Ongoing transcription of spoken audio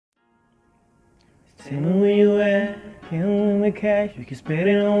Tell me where you at, can we macash, we can spend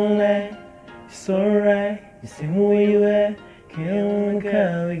it all night. It's alright, you tell me where you at, can we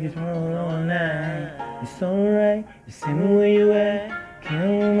macash, we can spend it all night. It's alright, you tell me where you at,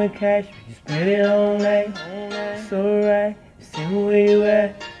 can we macash, we can spend it all night. It's alright, you tell me where you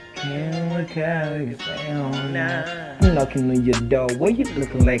at, can we macash, we can spend it all night. I'm knocking on your door, why you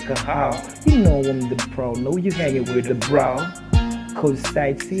looking like a hoe? You know I'm the pro, know you hanging with the bro.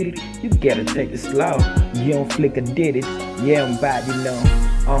 Coastside City, you gotta take it slow. You don't flick a did it, yeah I'm bad, you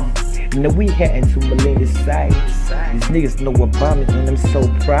know. Now we headin' to Malindi side. These niggas know about me and I'm so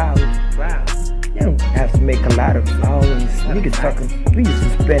proud. You don't have to make a lot of flowz. Niggas talking, we used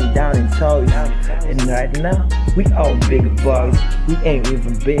to spend down in Toyz. And right now, we all bigger boys. We ain't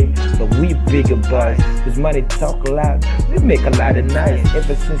even big, but we bigger boys. Cause money talk a lot, we make a lot of noise.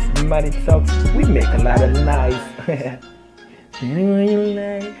 Ever since the money talks, we make a lot of noise. Tell me where you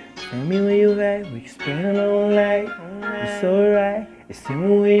like, tell me where you at, we can spend it all night. It's alright, tell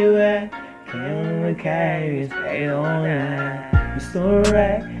me where you at, can we carry, we can spend it all night. It's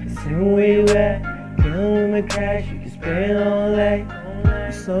alright, tell me where you at, can we macash, we can spend it all night.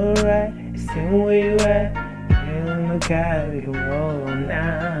 It's alright, tell me where you at, can we macash, we can roll all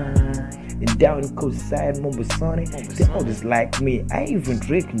night. And down in Coastside, Mombasani, they all just like me. I ain't even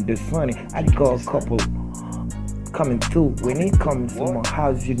drinking Dasani. I got a couple coming through. When it comes to my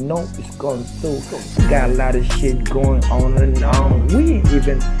house, you know it's going through. We got a lot of shit going on and on. We ain't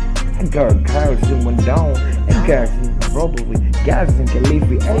even, I got cars in my down, and guys in the robbery, guys in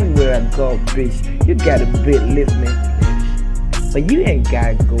delivery, anywhere I go, bitch. You got a bit lift me, but you ain't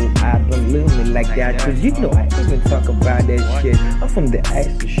gotta go out and leave me like that. Cause you know I even talk about that shit. I'm from the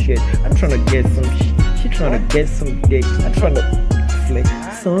ice shit. I'm tryna get some shit. She tryna get some dick. I'm tryna flick.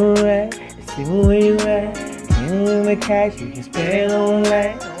 It's alright, see where you at. Can we macash, we can spend it all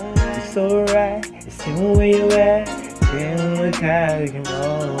night. It's alright, see where you at. Can we macash, we can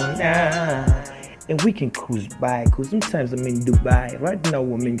roll all night. And we can cruise by, cause sometimes I'm in Dubai. Right now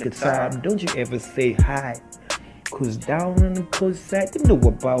I'm in Qatar, don't you ever say hi. Cause down on the coast side, you know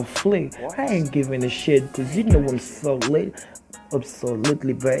about flick. I ain't giving a shit, cause you know I'm so lit. Up so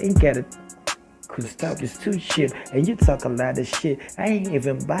lately, but I ain't got it. Cause talk is too shit, and you talk a lot of shit. I ain't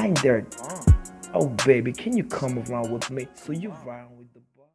even buying dirt. Oh baby, can you come around with me? So you ride with the